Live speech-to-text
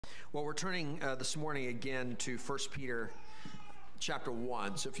Well, we're turning this morning again to 1 Peter chapter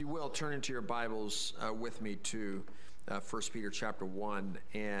 1. So if you will, turn into your Bibles with me to 1 Peter chapter 1.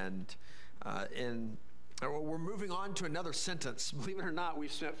 And we're moving on to another sentence. Believe it or not,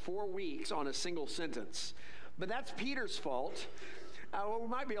 we've spent 4 weeks on a single sentence. But that's Peter's fault. We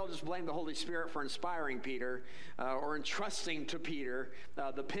might be able to just blame the Holy Spirit for inspiring Peter or entrusting to Peter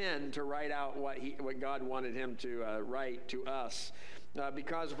the pen to write out what God wanted him to write to us.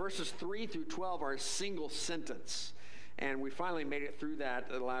 Because verses 3 through 12 are a single sentence. And we finally made it through that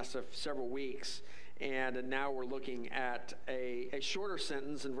the last several weeks. And now we're looking at a shorter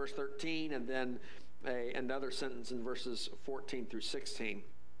sentence in verse 13 and then another sentence in verses 14 through 16.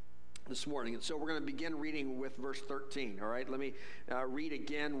 This morning. And so we're going to begin reading with verse 13, all right? Let me read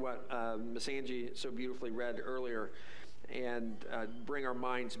again what Miss Angie so beautifully read earlier and bring our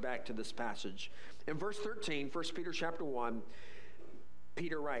minds back to this passage. In verse 13, 1 Peter chapter 1,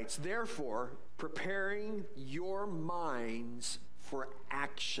 Peter writes, "Therefore, preparing your minds for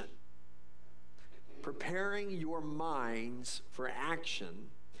action." Preparing your minds for action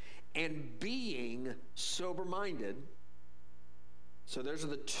and being sober-minded. So those are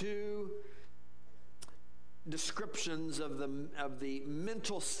the two descriptions of the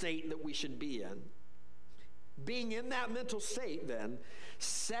mental state that we should be in. Being in that mental state, then,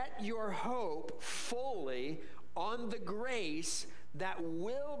 set your hope fully on the grace that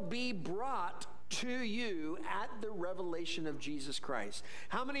will be brought to you at the revelation of Jesus Christ.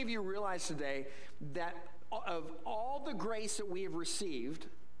 How many of you realize today that of all the grace that we have received,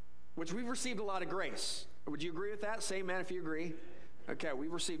 which we've received a lot of grace, would you agree with that? Say amen if you agree. Okay,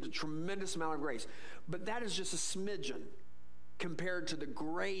 we've received a tremendous amount of grace, but that is just a smidgen compared to the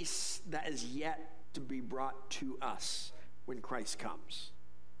grace that is yet to be brought to us when Christ comes.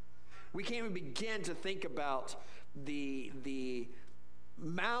 We can't even begin to think about the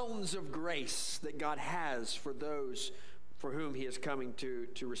mounds of grace that God has for those for whom he is coming to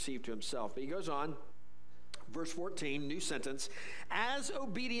receive to himself. But he goes on, verse 14, new sentence, "As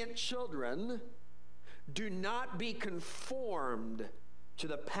obedient children, do not be conformed to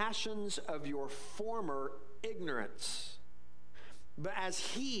the passions of your former ignorance. But as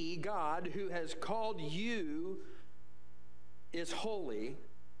he, God, who has called you is holy,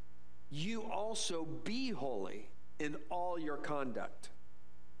 you also be holy in all your conduct.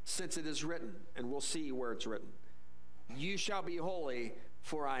 Since it is written," and we'll see where it's written, "You shall be holy,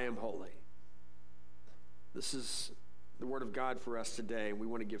 for I am holy." This is the word of God for us today, and we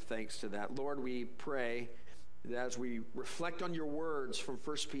want to give thanks to that. Lord, we pray that as we reflect on your words from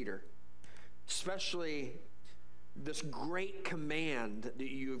 1 Peter, especially this great command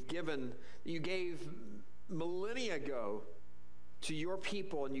that you gave millennia ago to your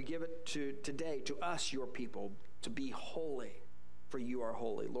people, and you give it to today to us, your people, to be holy, for you are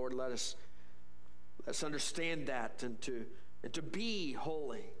holy. Lord, let's understand that and to be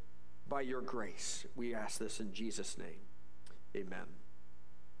holy by your grace. We ask this in Jesus' name. Amen.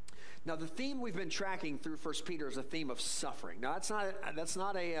 Now, the theme we've been tracking through 1 Peter is a theme of suffering. Now, that's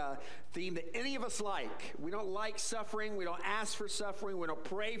not a theme that any of us like. We don't like suffering. We don't ask for suffering. We don't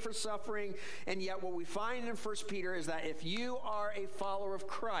pray for suffering. And yet what we find in 1 Peter is that if you are a follower of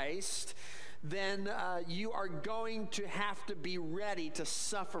Christ, then you are going to have to be ready to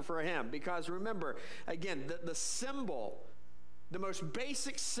suffer for him. Because remember, again, the symbol, the most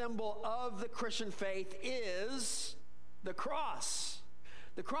basic symbol of the Christian faith is the cross.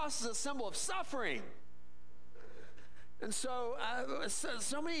 The cross is a symbol of suffering. And so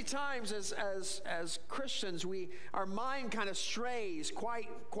many times as Christians, our mind kind of strays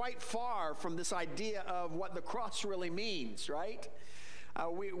quite far from this idea of what the cross really means, right?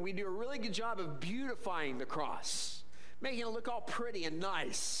 We do a really good job of beautifying the cross, making it look all pretty and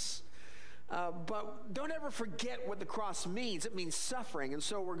nice. But don't ever forget what the cross means. It means suffering. And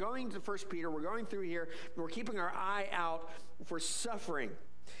so we're going to 1 Peter. We're going through here. And we're keeping our eye out for suffering.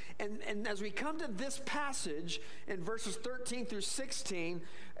 And as we come to this passage in verses 13 through 16,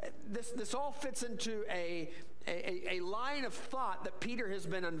 this all fits into a line of thought that Peter has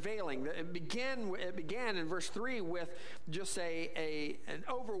been unveiling. It began in verse 3 with just an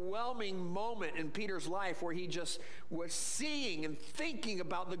overwhelming moment in Peter's life where he just was seeing and thinking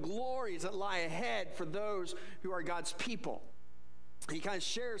about the glories that lie ahead for those who are God's people. He kind of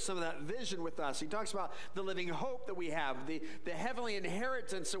shares some of that vision with us. He talks about the living hope that we have, the heavenly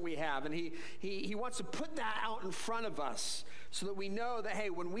inheritance that we have, and he wants to put that out in front of us so that we know that, hey,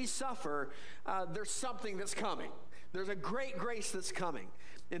 when we suffer, there's something that's coming. There's a great grace that's coming.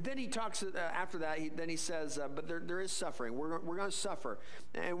 And then he talks, after that, he says, but there is suffering. We're going to suffer.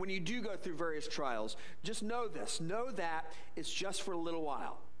 And when you do go through various trials, just know this. Know that it's just for a little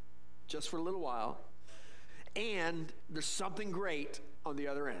while. just for a little while, and there's something great on the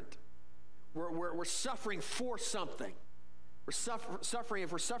other end. We're suffering for something. We're suffering.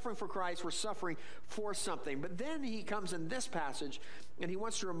 If we're suffering for Christ, we're suffering for something. But then he comes in this passage, and he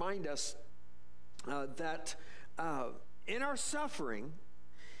wants to remind us that in our suffering,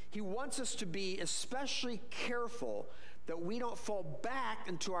 he wants us to be especially careful that we don't fall back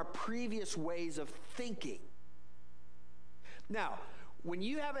into our previous ways of thinking. Now, when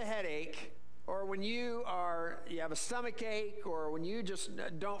you have a headache, or when you have a stomach ache, or when you just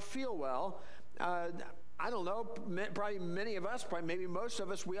don't feel well, I don't know, probably many of us, probably maybe most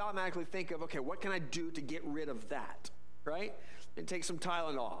of us, we automatically think of, okay, what can I do to get rid of that, right? And take some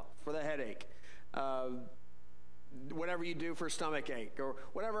Tylenol for the headache. Whatever you do for a stomach ache, or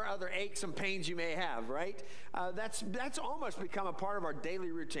whatever other aches and pains you may have, right? That's almost become a part of our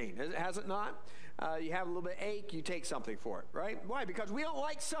daily routine, has it not? You have a little bit of ache, you take something for it, right? Why? Because we don't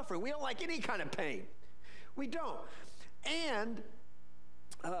like suffering. We don't like any kind of pain. We don't. And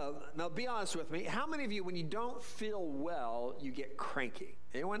now be honest with me. How many of you, when you don't feel well, you get cranky?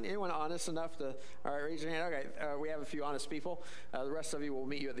 Anyone honest enough to, all right, raise your hand. Okay, we have a few honest people. The rest of you will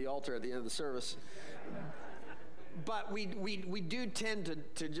meet you at the altar at the end of the service. But we do tend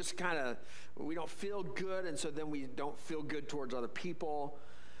to just kind of, we don't feel good, and so then we don't feel good towards other people.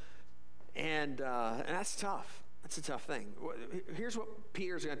 And that's tough. That's a tough thing. Here's what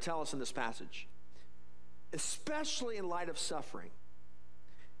Peter's going to tell us in this passage. Especially in light of suffering,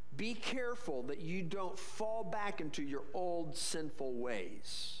 be careful that you don't fall back into your old sinful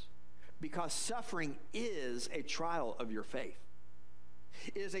ways, because suffering is a trial of your faith.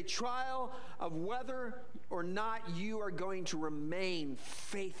 It is a trial of whether or not you are going to remain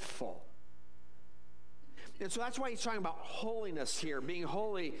faithful. And so that's why he's talking about holiness here, being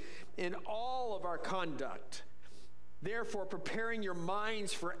holy in all of our conduct. Therefore, preparing your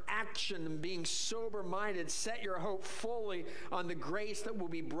minds for action and being sober-minded, set your hope fully on the grace that will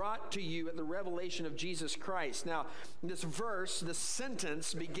be brought to you at the revelation of Jesus Christ. Now, this verse, this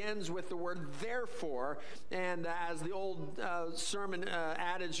sentence begins with the word therefore, and as the old sermon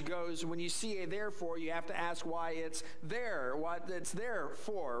adage goes, when you see a therefore, you have to ask why it's there, what it's there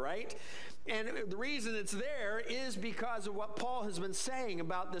for, right? And the reason it's there is because of what Paul has been saying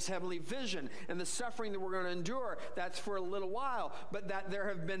about this heavenly vision and the suffering that we're going to endure. That's for a little while, but that there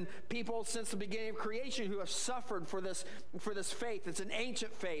have been people since the beginning of creation who have suffered for this faith. It's an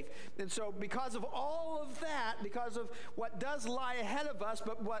ancient faith. And so because of all of that, because of what does lie ahead of us,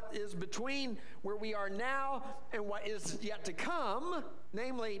 but what is between where we are now and what is yet to come,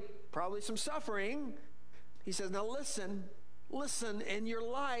 namely probably some suffering, he says, now listen, in your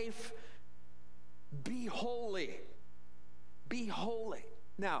life, be holy. Be holy.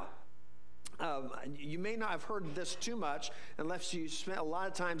 Now, you may not have heard this too much unless you spent a lot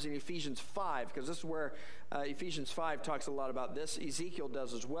of times in Ephesians 5, because this is where Ephesians 5 talks a lot about this. Ezekiel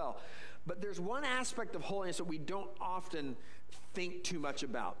does as well. But there's one aspect of holiness that we don't often think too much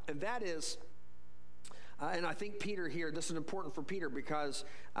about, and that is, and I think Peter here, this is important for Peter because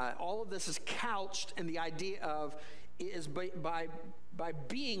all of this is couched in the idea of is by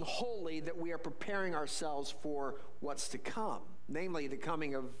being holy that we are preparing ourselves for what's to come, namely the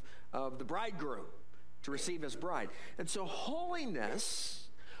coming of the bridegroom to receive his bride. And so holiness,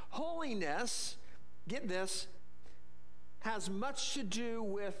 get this, has much to do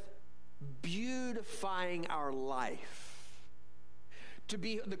with beautifying our life.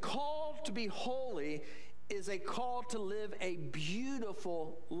 The call to be holy is a call to live a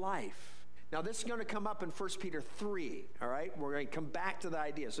beautiful life. Now, this is going to come up in 1 Peter 3, all right? We're going to come back to the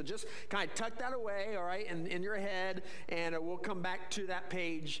idea. So just kind of tuck that away, all right, in your head, and we'll come back to that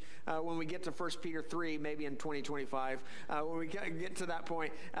page when we get to 1 Peter 3, maybe in 2025. When we get to that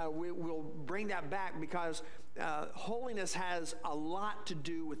point, we'll bring that back because holiness has a lot to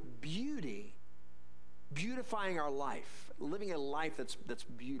do with beauty, beautifying our life, living a life that's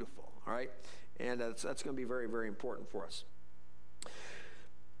beautiful, all right? And that's going to be very, very important for us.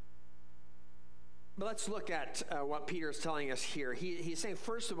 But let's look at what Peter is telling us here. He's saying,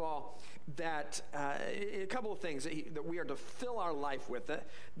 first of all, that a couple of things that we are to fill our life with.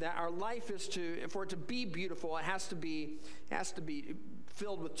 That our life is for it to be beautiful, it has to be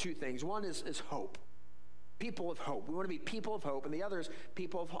filled with two things. One is hope. People of hope. We want to be people of hope, and the other is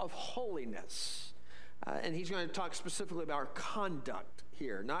people of holiness. And he's going to talk specifically about our conduct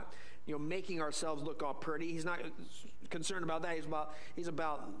here, not making ourselves look all pretty. He's not concerned about that. He's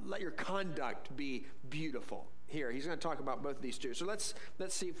about let your conduct be beautiful. Here, he's going to talk about both of these two. So let's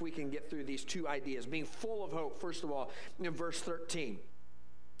see if we can get through these two ideas. Being full of hope, first of all, in verse 13.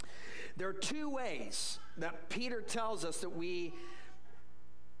 There are two ways that Peter tells us that we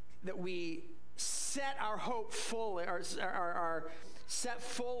set our hope fully, or are set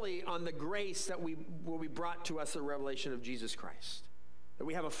fully on the grace that will be brought to us, the revelation of Jesus Christ. That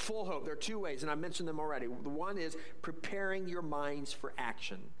we have a full hope. There are two ways, and I mentioned them already. The one is preparing your minds for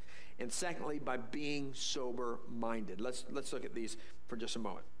action. And secondly, by being sober-minded. Let's look at these for just a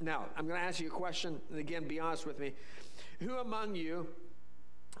moment. Now, I'm going to ask you a question, and again, be honest with me. Who among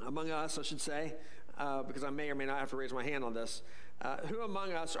us, I should say, because I may or may not have to raise my hand on this, who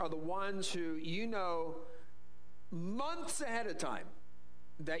among us are the ones who you know months ahead of time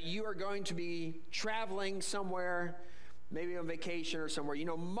that you are going to be traveling somewhere, maybe on vacation or somewhere, you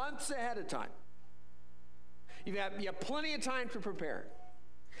know, months ahead of time. You have plenty of time to prepare.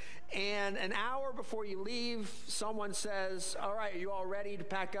 And an hour before you leave, someone says, all right, are you all ready to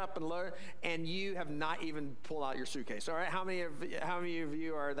pack up and load? And you have not even pulled out your suitcase. All right, how many of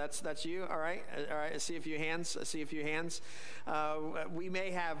you are, that's you? All right, I see a few hands. We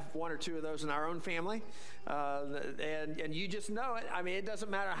may have one or two of those in our own family. And you just know it. I mean, it doesn't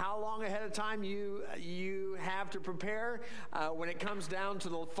matter how long ahead of time you have to prepare. When it comes down to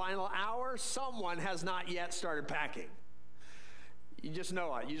the final hour, someone has not yet started packing. You just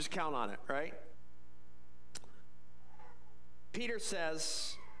know it. You just count on it, right? Peter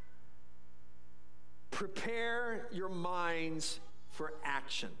says, prepare your minds for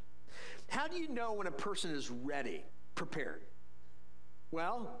action. How do you know when a person is ready, prepared?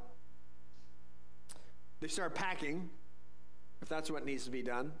 Well, they start packing, if that's what needs to be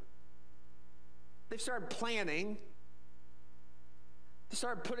done. They've started planning. They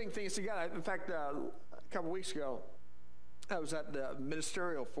started putting things together. In fact, a couple weeks ago, I was at the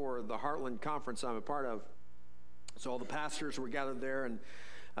ministerial for the Heartland conference I'm a part of. So all the pastors were gathered there, and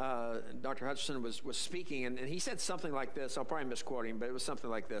Dr. Hutchinson was speaking, and he said something like this. I'll probably misquote him, but it was something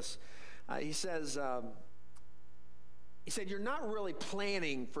like this. He said, you're not really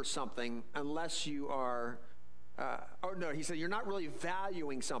planning for something unless you are, he said, you're not really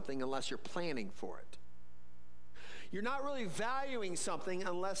valuing something unless you're planning for it. You're not really valuing something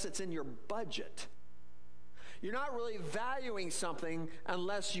unless it's in your budget. You're not really valuing something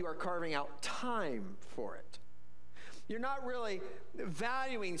unless you are carving out time for it. You're not really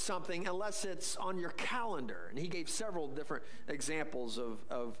valuing something unless it's on your calendar. And he gave several different examples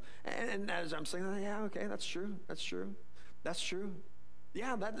of and as I'm saying, yeah, okay, that's true.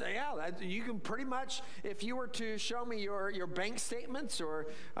 Yeah, you can pretty much, if you were to show me your bank statements or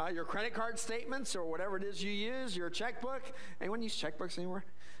your credit card statements or whatever it is you use, your checkbook. Anyone use checkbooks anymore?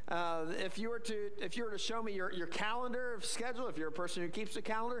 If you were to show me your calendar schedule, if you're a person who keeps a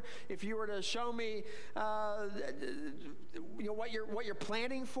calendar, if you were to show me what you're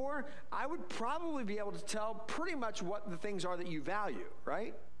planning for, I would probably be able to tell pretty much what the things are that you value,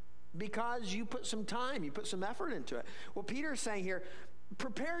 right? Because you put some time, you put some effort into it. Well, Peter's saying here,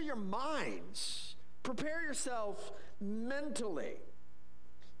 prepare your minds. Prepare yourself mentally.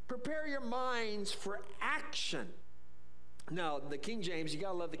 Prepare your minds for action. Now, the King James, you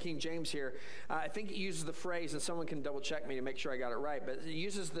got to love the King James here. I think it uses the phrase, and someone can double check me to make sure I got it right, but it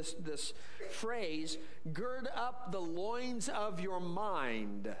uses this phrase, gird up the loins of your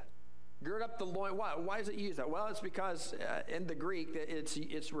mind. Gird up the loin. Why does it use that? Well, it's because in the Greek,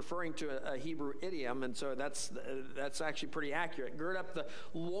 it's referring to a Hebrew idiom, and so that's actually pretty accurate. Gird up the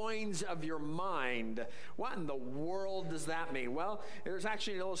loins of your mind. What in the world does that mean? Well, there's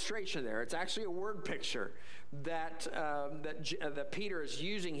actually an illustration there. It's actually a word picture that Peter is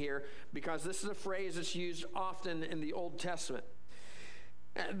using here, because this is a phrase that's used often in the Old Testament.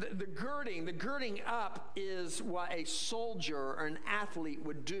 The girding up is what a soldier or an athlete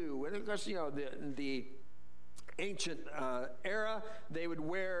would do. And of course, the ancient era, they would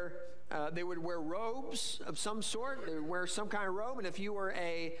wear robes of some sort. They would wear some kind of robe. And if you were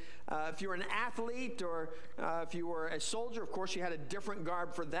an athlete or if you were a soldier, of course, you had a different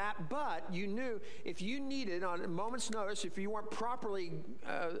garb for that. But you knew if you needed, on a moment's notice, if you weren't properly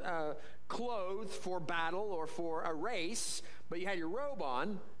clothed for battle or for a race, but you had your robe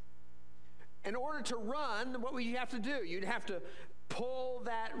on, in order to run, what would you have to do? You'd have to pull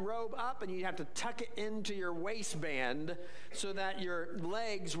that robe up and you'd have to tuck it into your waistband so that your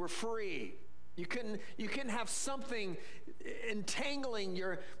legs were free. You couldn't have something entangling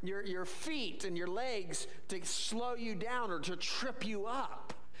your feet and your legs to slow you down or to trip you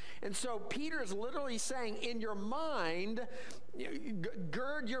up. And so Peter is literally saying, in your mind,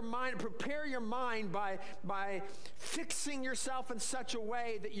 gird your mind, prepare your mind by fixing yourself in such a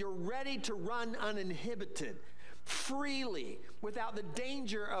way that you're ready to run uninhibited, freely, without the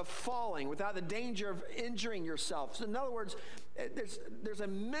danger of falling, without the danger of injuring yourself. So in other words, there's a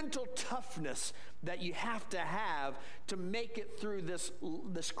mental toughness that you have to make it through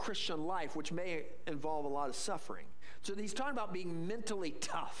this Christian life, which may involve a lot of suffering. So he's talking about being mentally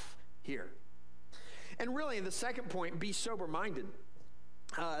tough here. And really, in the second point, be sober-minded.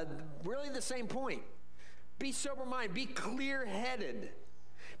 Really the same point. Be sober-minded. Be clear-headed.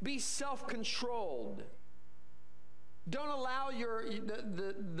 Be self-controlled. Don't allow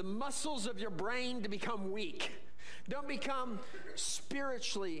the muscles of your brain to become weak. Don't become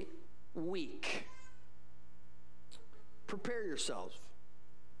spiritually weak. Prepare yourself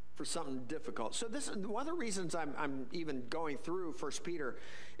for something difficult. So this one of the reasons I'm even going through 1 Peter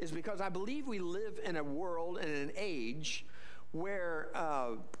is because I believe we live in a world and an age where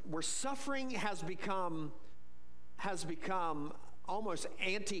suffering has become almost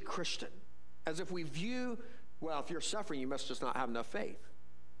anti-Christian, as if we view, well, if you're suffering, you must just not have enough faith.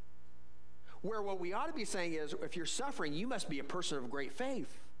 Where what we ought to be saying is, if you're suffering, you must be a person of great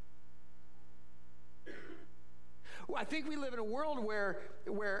faith. Well, I think we live in a world where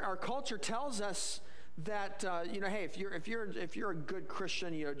our culture tells us that hey, if you're a good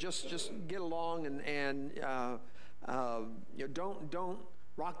Christian, just get along and don't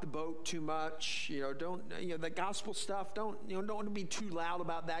rock the boat too much. Don't the gospel stuff. Don't want to be too loud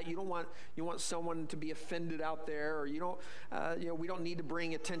about that. You want someone to be offended out there, or we don't need to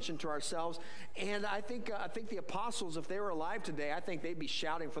bring attention to ourselves. And I think the apostles, if they were alive today, I think they'd be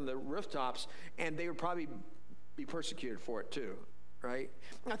shouting from the rooftops, and they would probably be persecuted for it too. Right?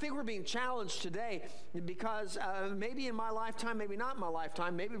 I think we're being challenged today because maybe in my lifetime, maybe not in my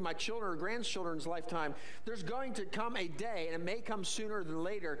lifetime, maybe my children or grandchildren's lifetime, there's going to come a day, and it may come sooner than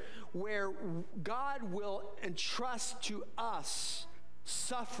later, where God will entrust to us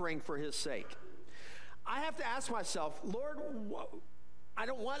suffering for his sake. I have to ask myself, Lord, I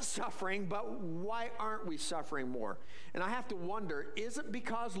don't want suffering, but why aren't we suffering more? And I have to wonder, is it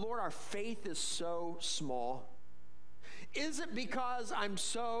because, Lord, our faith is so small? Is it because I'm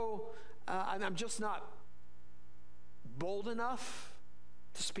just not bold enough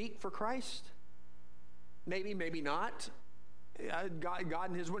to speak for Christ? Maybe not. God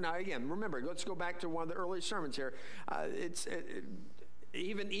in his way. Now again, remember, let's go back to one of the early sermons here.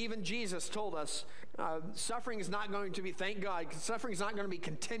 Even Jesus told us suffering is not going to be, thank God, suffering is not going to be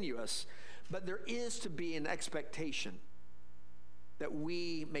continuous, but there is to be an expectation that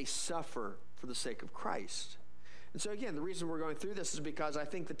we may suffer for the sake of Christ. And so again, the reason we're going through this is because I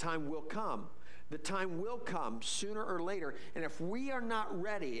think the time will come. The time will come sooner or later. And if we are not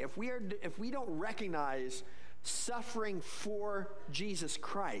ready, if we don't recognize suffering for Jesus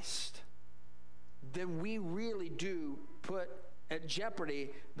Christ, then we really do put at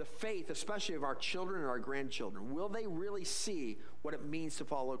jeopardy the faith, especially of our children and our grandchildren. Will they really see what it means to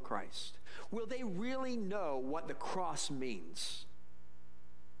follow Christ? Will they really know what the cross means?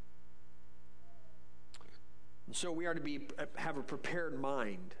 So we are to have a prepared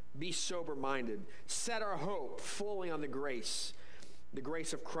mind, be sober-minded, set our hope fully on the grace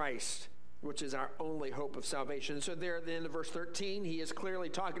of Christ, which is our only hope of salvation. So there at the end of verse 13, he is clearly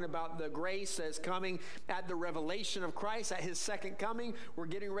talking about the grace that is coming at the revelation of Christ, at his second coming. We're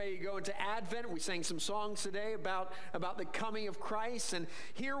getting ready to go into Advent. We sang some songs today about the coming of Christ. And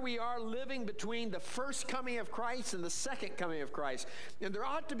here we are living between the first coming of Christ and the second coming of Christ. And there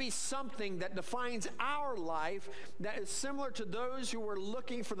ought to be something that defines our life that is similar to those who were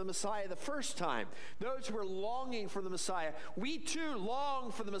looking for the Messiah the first time, those who were longing for the Messiah. We too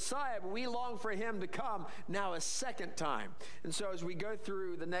long for the Messiah, but we long for him to come now a second time. And so as we go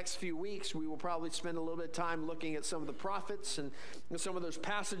through the next few weeks, we will probably spend a little bit of time looking at some of the prophets and some of those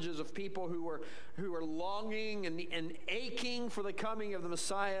passages of people who were longing and aching for the coming of the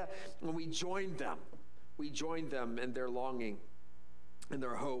Messiah, and we joined them in their longing and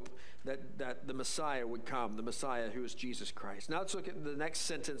their hope that the Messiah would come, the Messiah who is Jesus Christ. Now let's look at the next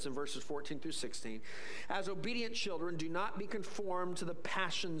sentence in verses 14 through 16. As obedient children, do not be conformed to the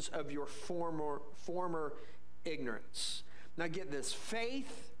passions of your former ignorance. Now get this,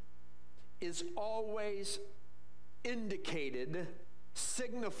 faith is always indicated,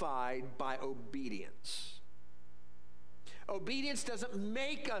 signified by obedience. Obedience doesn't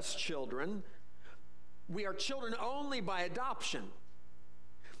make us children. We are children only by adoption.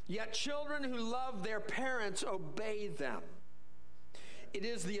 Yet children who love their parents obey them. It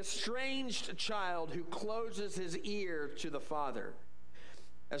is the estranged child who closes his ear to the father.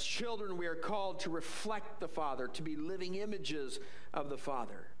 As children, we are called to reflect the Father, to be living images of the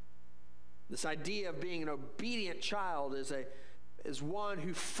Father. This idea of being an obedient child is one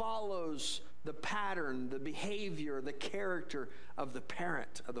who follows the pattern, the behavior, the character of the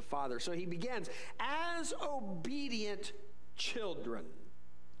parent, of the father. So he begins, as obedient children,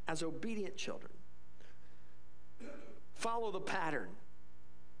 as obedient children. Follow the pattern.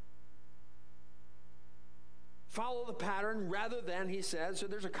 Follow the pattern rather than, he says, so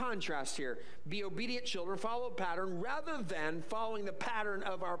there's a contrast here. Be obedient children, follow the pattern rather than following the pattern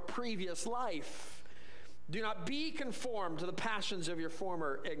of our previous life. Do not be conformed to the passions of your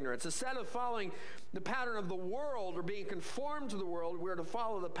former ignorance. Instead of following the pattern of the world or being conformed to the world, we're to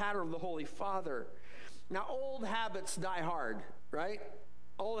follow the pattern of the Holy Father. Now, old habits die hard, right?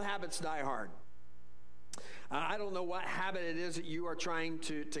 Old habits die hard. I don't know what habit it is that you are trying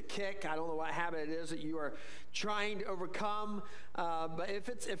to kick. I don't know what habit it is that you are trying to overcome. But if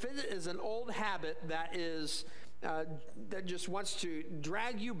it is an old habit that just wants to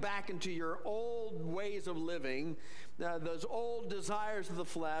drag you back into your old ways of living, those old desires of the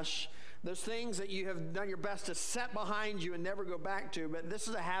flesh, those things that you have done your best to set behind you and never go back to, but this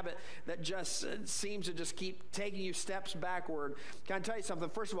is a habit that just seems to just keep taking you steps backward. Can I tell you something?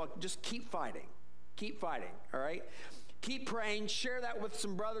 First of all, just keep fighting. Keep fighting, all right? Keep praying. Share that with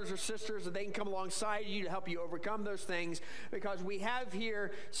some brothers or sisters that they can come alongside you to help you overcome those things, because we have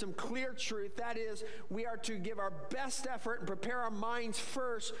here some clear truth. That is, we are to give our best effort and prepare our minds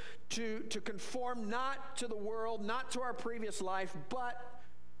first to conform not to the world, not to our previous life, but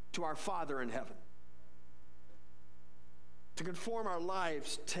to our Father in heaven. To conform our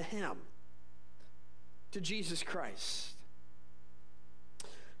lives to Him, to Jesus Christ.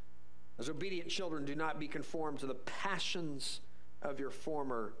 As obedient children, do not be conformed to the passions of your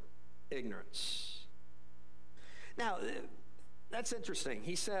former ignorance. Now, that's interesting.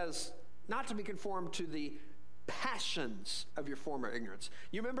 He says not to be conformed to the passions of your former ignorance.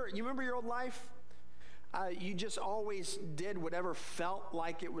 You remember your old life? You just always did whatever felt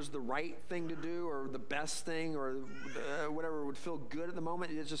like it was the right thing to do or the best thing or whatever would feel good at the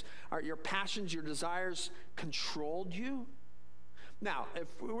moment. It's just your passions, your desires controlled you. Now, if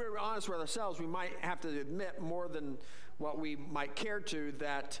we were honest with ourselves, we might have to admit more than what we might care to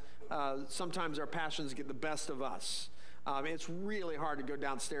that sometimes our passions get the best of us. It's really hard to go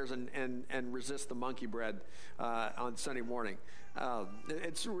downstairs and resist the monkey bread on Sunday morning.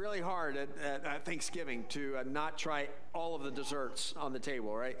 It's really hard at Thanksgiving to not try all of the desserts on the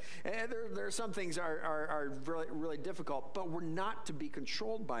table, right? And there are some things are really, really difficult, but we're not to be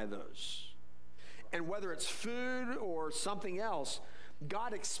controlled by those. And whether it's food or something else,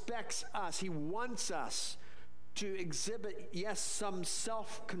 God expects us, He wants us to exhibit, yes, some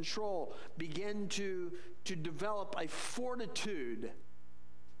self-control, begin to develop a fortitude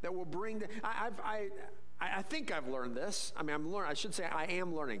that will bring I think I've learned this. I mean, I should say I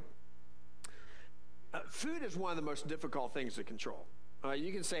am learning. Food is one of the most difficult things to control.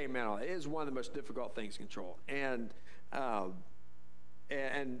 You can say amen. It is one of the most difficult things to control. And I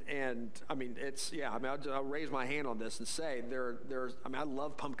mean, I'll raise my hand on this and say I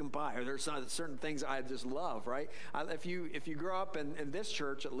love pumpkin pie. Or there's certain things I just love, right? If you grow up in this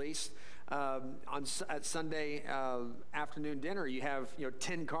church, at least at Sunday afternoon dinner, you have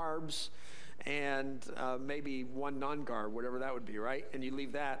 10 carbs and maybe one non-carb, whatever that would be, right? And you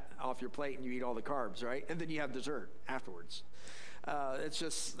leave that off your plate and you eat all the carbs, right? And then you have dessert afterwards. It's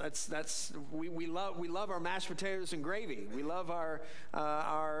just we love our mashed potatoes and gravy. We love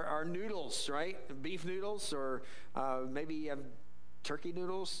our noodles, right? Beef noodles, or maybe you have turkey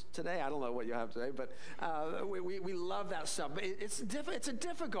noodles today. I don't know what you have today, but we love that stuff. But it's a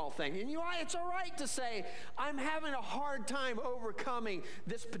difficult thing, and it's all right to say I'm having a hard time overcoming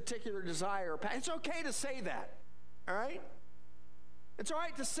this particular desire. It's okay to say that. All right. It's all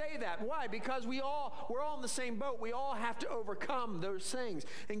right to say that. Why? Because we're all in the same boat. We all have to overcome those things.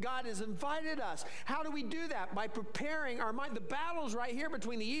 And God has invited us. How do we do that? By preparing our mind. The battle's right here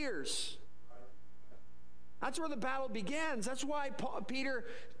between the ears. That's where the battle begins. That's why Peter,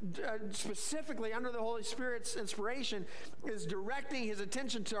 specifically under the Holy Spirit's inspiration, is directing his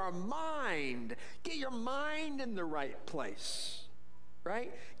attention to our mind. Get your mind in the right place.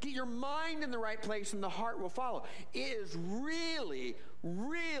 Right? Get your mind in the right place and the heart will follow. It is really,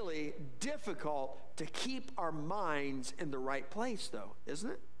 really difficult to keep our minds in the right place, though, isn't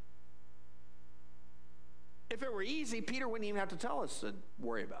it? If it were easy, Peter wouldn't even have to tell us to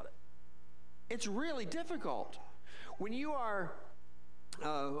worry about it. It's really difficult. When you are,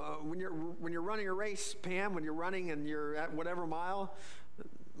 when you're running a race, Pam, when you're running and you're at whatever mile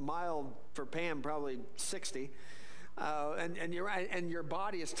for Pam, probably 60. And your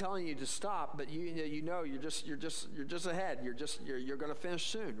body is telling you to stop, but you're just ahead. You're going to finish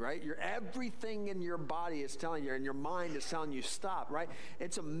soon, right? Everything in your body is telling you, and your mind is telling you stop, right?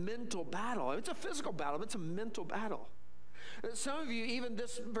 It's a mental battle. It's a physical battle, but it's a mental battle. Some of you, even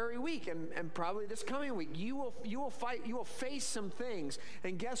this very week and probably this coming week, you will face some things.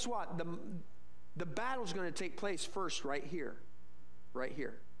 And guess what? The battle's going to take place first right here. Right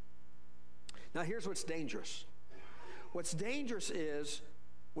here. Now, here's what's dangerous. What's dangerous is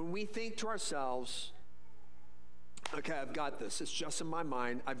when we think to ourselves, okay, I've got this. It's just in my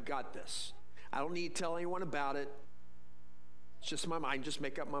mind. I've got this. I don't need to tell anyone about it. It's just in my mind. Just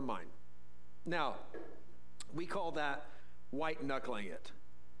make up my mind. Now, we call that white knuckling it.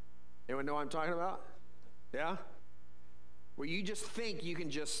 Anyone know what I'm talking about? Yeah? Where you just think you can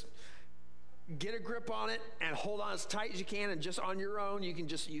just get a grip on it and hold on as tight as you can, and just on your own you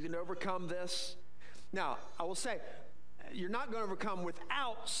can overcome this. Now, I will say, you're not going to overcome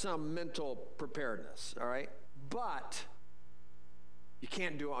without some mental preparedness, all right? But you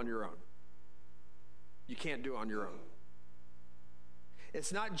can't do it on your own. You can't do it on your own.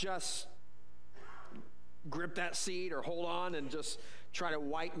 It's not just grip that seat or hold on and just try to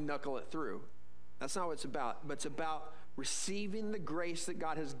white knuckle it through. That's not what it's about. But it's about receiving the grace that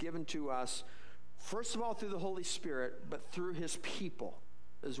God has given to us, first of all through the Holy Spirit, but through his people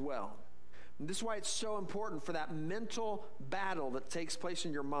as well. And this is why it's so important for that mental battle that takes place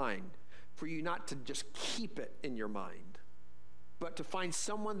in your mind, for you not to just keep it in your mind, but to find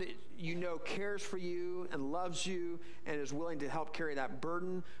someone that you know cares for you and loves you and is willing to help carry that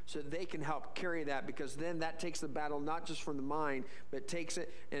burden so that they can help carry that, because then that takes the battle not just from the mind, but it takes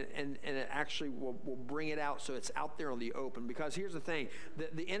it and it actually will bring it out so it's out there on the open. Because here's the thing,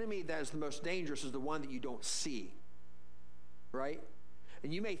 the enemy that is the most dangerous is the one that you don't see, right?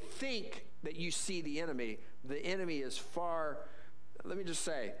 And you may think that you see the enemy. The enemy is far, let me just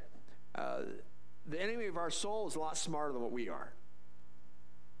say, the enemy of our soul is a lot smarter than what we are.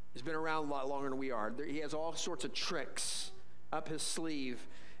 He's been around a lot longer than we are. He has all sorts of tricks up his sleeve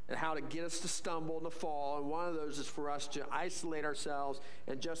and how to get us to stumble and to fall. And one of those is for us to isolate ourselves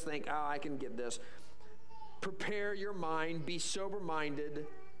and just think, oh, I can get this. Prepare your mind. Be sober-minded.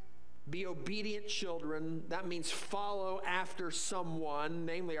 Be obedient children. That means follow after someone,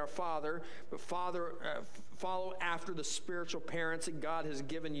 namely our Father, but follow after the spiritual parents that God has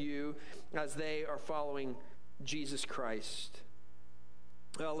given you as they are following Jesus Christ.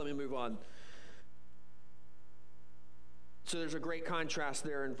 Well, let me move on. So there's a great contrast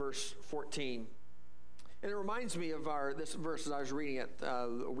there in verse 14. And it reminds me of this verse as I was reading it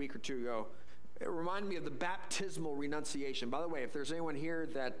a week or two ago. It reminded me of the baptismal renunciation. By the way, if there's anyone here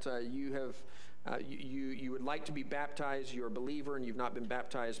that you would like to be baptized, you're a believer and you've not been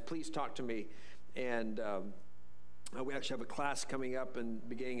baptized, please talk to me. And we actually have a class coming up and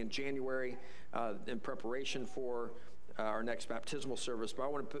beginning in January in preparation for our next baptismal service. But I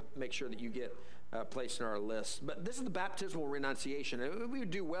want to make sure that you get placed in our list. But this is the baptismal renunciation. And we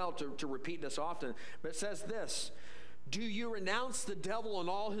would do well to repeat this often. But it says this: do you renounce the devil and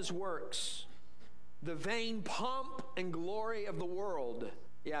all his works, the vain pomp and glory of the world?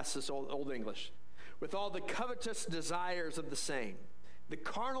 Yes, this old English. With all the covetous desires of the same, the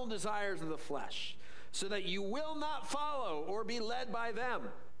carnal desires of the flesh, so that you will not follow or be led by them.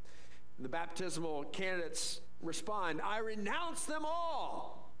 The baptismal candidates respond, I renounce them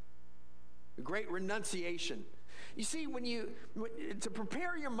all. A great renunciation. You see, to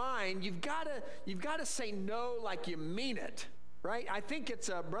prepare your mind, you've got to say no like you mean it, right? I think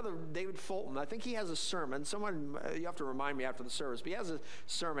it's Brother David Fulton. I think he has a sermon. Someone, you have to remind me after the service, but he has a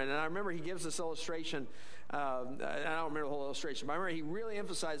sermon, and I remember he gives this illustration. I don't remember the whole illustration, but I remember he really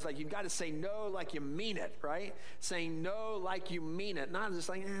emphasized, like, you've got to say no like you mean it, right? Saying no like you mean it, not just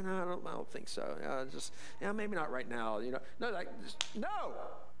like, no, I don't think so. Maybe not right now. No, like,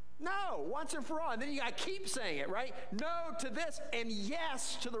 no, once and for all. And then you got to keep saying it, right? No to this and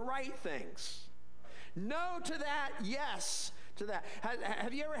yes to the right things. No to that, yes to that.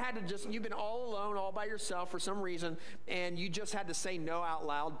 Have you ever had to you've been all alone, all by yourself for some reason, and you just had to say no out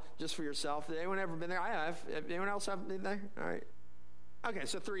loud just for yourself? Has anyone ever been there? I have. Anyone else have been there? All right. Okay,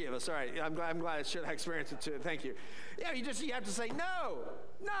 so 3 of us. All right. I'm glad I shared that experience too. Thank you. Yeah, you have to say no.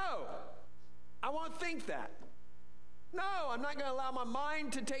 I won't think that. No, I'm not going to allow my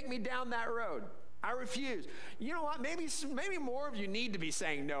mind to take me down that road. I refuse. You know what? Maybe more of you need to be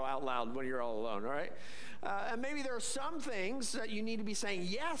saying no out loud when you're all alone, all right? And maybe there are some things that you need to be saying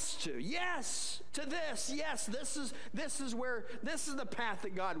yes to. Yes to this. Yes, this is the path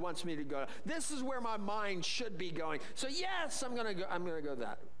that God wants me to go. This is where my mind should be going. So yes, I'm going to go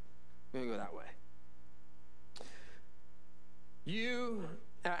that way. You,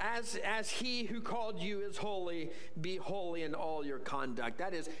 as he who called you is holy, be holy in all your conduct.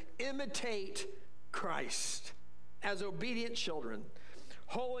 That is, imitate Christ as obedient children,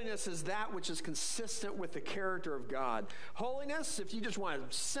 Holiness is that which is consistent with the character of God. Holiness, if you just want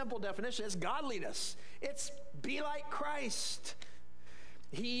a simple definition, is godliness. It's be like Christ.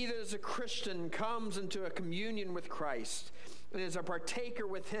 He that is a Christian comes into a communion with Christ and is a partaker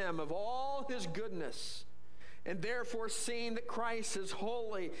with him of all his goodness. And therefore, seeing that Christ is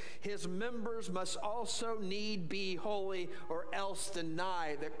holy, his members must also need be holy, or else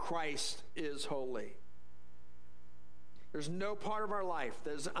deny that Christ is holy. There's no part of our life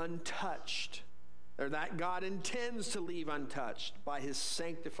that is untouched, or that God intends to leave untouched by his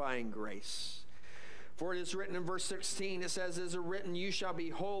sanctifying grace. For it is written in verse 16, it says, "Is it written, you shall be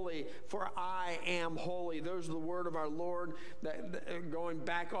holy, for I am holy." Those are the word of our Lord, going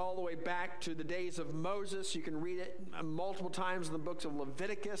back all the way back to the days of Moses. You can read it multiple times in the books of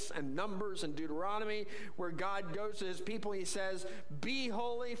Leviticus and Numbers and Deuteronomy, where God goes to his people and he says, "Be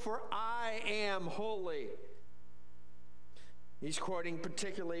holy, for I am holy." He's quoting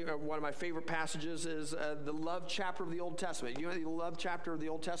particularly, one of my favorite passages is the love chapter of the Old Testament. You know what the love chapter of the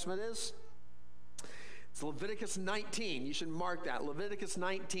Old Testament is? It's Leviticus 19. You should mark that. Leviticus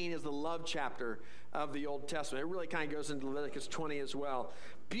 19 is the love chapter of the Old Testament. It really kind of goes into Leviticus 20 as well.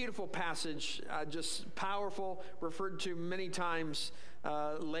 Beautiful passage, just powerful, referred to many times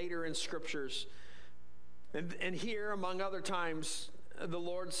later in scriptures. And here, among other times, the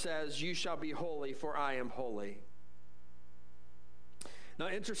Lord says, "You shall be holy, for I am holy." Now,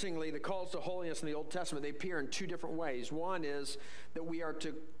 interestingly, the calls to holiness in the Old Testament, they appear in two different ways. One is that we are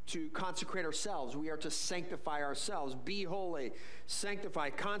to consecrate ourselves. We are to sanctify ourselves. Be holy, sanctify,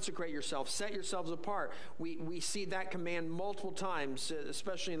 consecrate yourself, set yourselves apart. We see that command multiple times,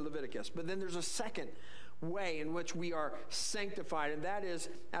 especially in Leviticus. But then there's a second way in which we are sanctified, and that is,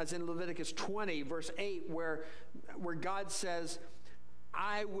 as in Leviticus 20, verse 8, where God says,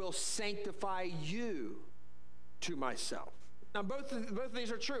 "I will sanctify you to myself." Now, both of these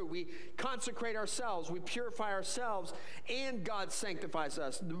are true. We consecrate ourselves, we purify ourselves, and God sanctifies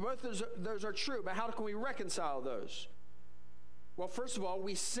us. Both those are true, but how can we reconcile those? Well, first of all,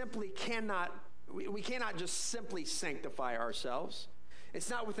 we cannot just simply sanctify ourselves. It's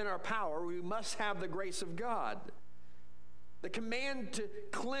not within our power. We must have the grace of God. The command to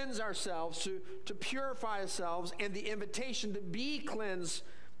cleanse ourselves, to purify ourselves, and the invitation to be cleansed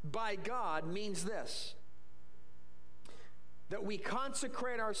by God means this: that we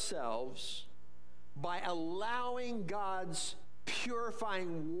consecrate ourselves by allowing God's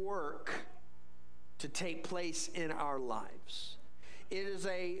purifying work to take place in our lives. It is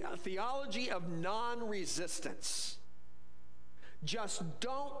a theology of non-resistance. Just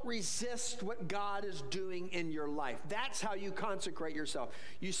don't resist what God is doing in your life. That's how you consecrate yourself.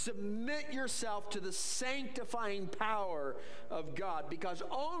 You submit yourself to the sanctifying power of God, because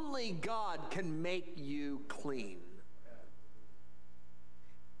only God can make you clean.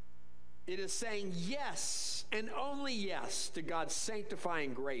 It is saying yes and only yes to God's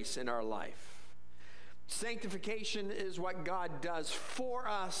sanctifying grace in our life. Sanctification is what God does for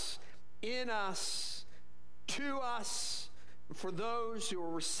us, in us, to us, for those who are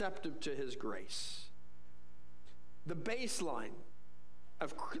receptive to his grace. The baseline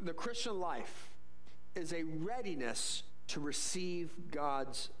of the Christian life is a readiness to receive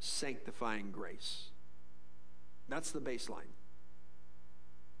God's sanctifying grace. That's the baseline.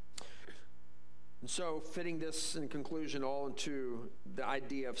 And so, fitting this in conclusion all into the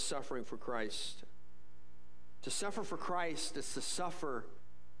idea of suffering for Christ. To suffer for Christ is to suffer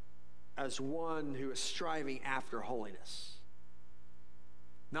as one who is striving after holiness.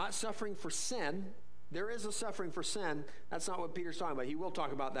 Not suffering for sin. There is a suffering for sin. That's not what Peter's talking about. He will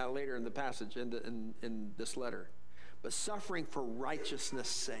talk about that later in the passage in this letter. But suffering for righteousness'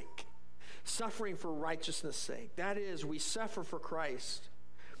 sake. Suffering for righteousness' sake. That is, we suffer for Christ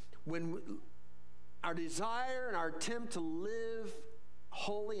when our desire and our attempt to live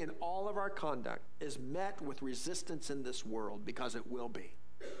holy in all of our conduct is met with resistance in this world, because it will be.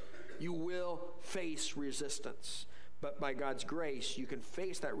 You will face resistance. But by God's grace, you can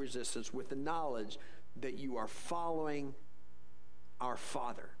face that resistance with the knowledge that you are following our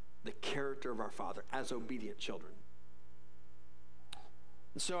Father, the character of our Father, as obedient children.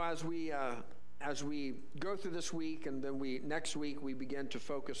 And so as we go through this week, and then next week we begin to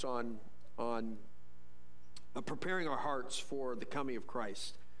focus on preparing our hearts for the coming of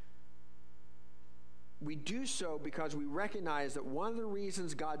Christ. We do so because we recognize that one of the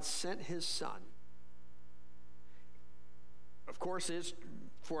reasons God sent his Son, of course, is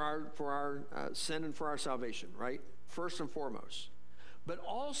for our sin and for our salvation, right? First and foremost. But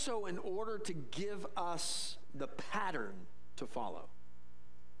also in order to give us the pattern to follow.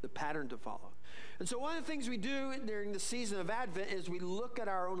 The pattern to follow. And so one of the things we do during the season of Advent is we look at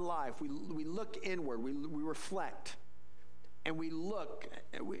our own life. We look inward. We reflect. And we look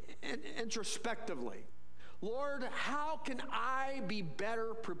introspectively. Lord, how can I be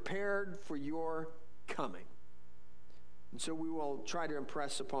better prepared for your coming? And so we will try to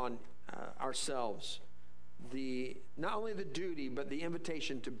impress upon ourselves not only the duty, but the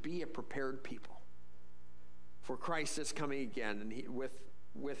invitation to be a prepared people. For Christ is coming again, and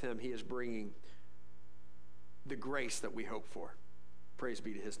with him he is bringing the grace that we hope for. Praise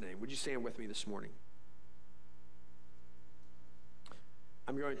be to his name. Would you stand with me this morning?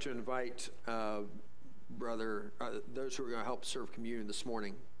 I'm going to invite those who are going to help serve communion this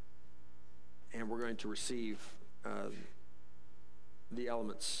morning, and we're going to receive the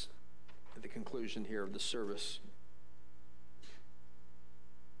elements at the conclusion here of the service.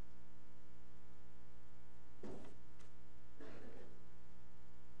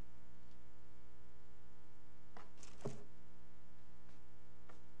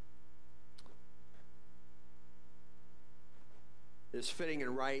 It is fitting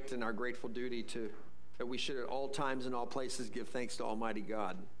and right and our grateful duty that we should at all times and all places give thanks to Almighty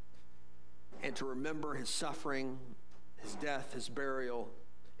God, and to remember his suffering, his death, his burial,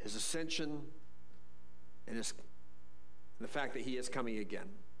 his ascension, and the fact that he is coming again.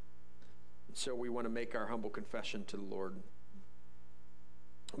 And so we want to make our humble confession to the Lord.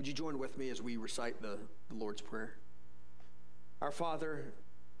 Would you join with me as we recite the Lord's Prayer? Our Father,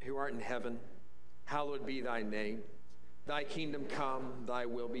 who art in heaven, hallowed be thy name. Thy kingdom come, thy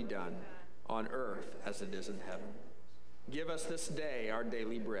will be done, on earth as it is in heaven. Give us this day our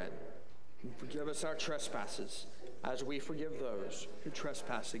daily bread, and forgive us our trespasses, as we forgive those who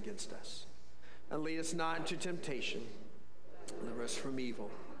trespass against us. And lead us not into temptation, deliver us from evil.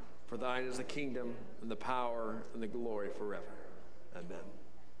 For thine is the kingdom, and the power, and the glory forever. Amen.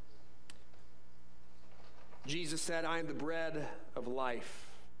 Jesus said, I am the bread of life.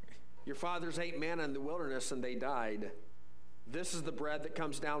 Your fathers ate manna in the wilderness, and they died. This is the bread that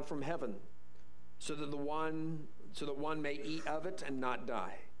comes down from heaven, so that one may eat of it and not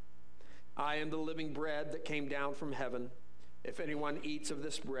die. I am the living bread that came down from heaven. If anyone eats of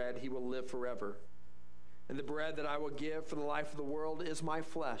this bread, he will live forever. And the bread that I will give for the life of the world is my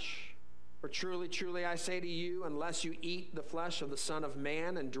flesh. For truly, truly, I say to you, unless you eat the flesh of the Son of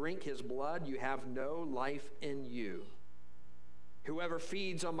Man and drink his blood, you have no life in you. Whoever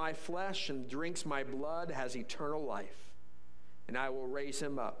feeds on my flesh and drinks my blood has eternal life, and I will raise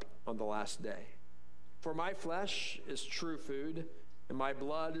him up on the last day. For my flesh is true food, and my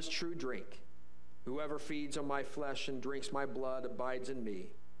blood is true drink. Whoever feeds on my flesh and drinks my blood abides in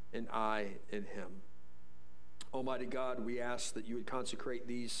me, and I in him. Almighty God, we ask that you would consecrate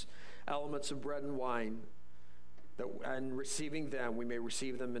these elements of bread and wine, that and receiving them, we may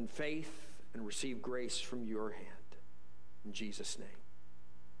receive them in faith and receive grace from your hand. In Jesus' name.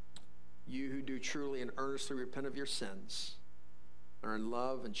 You who do truly and earnestly repent of your sins, are in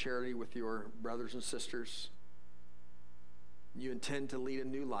love and charity with your brothers and sisters, you intend to lead a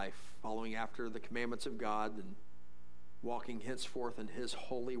new life, following after the commandments of God and walking henceforth in his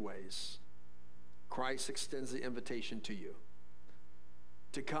holy ways, Christ extends the invitation to you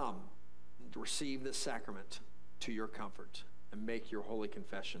to come and to receive this sacrament to your comfort and make your holy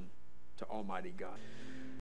confession to Almighty God.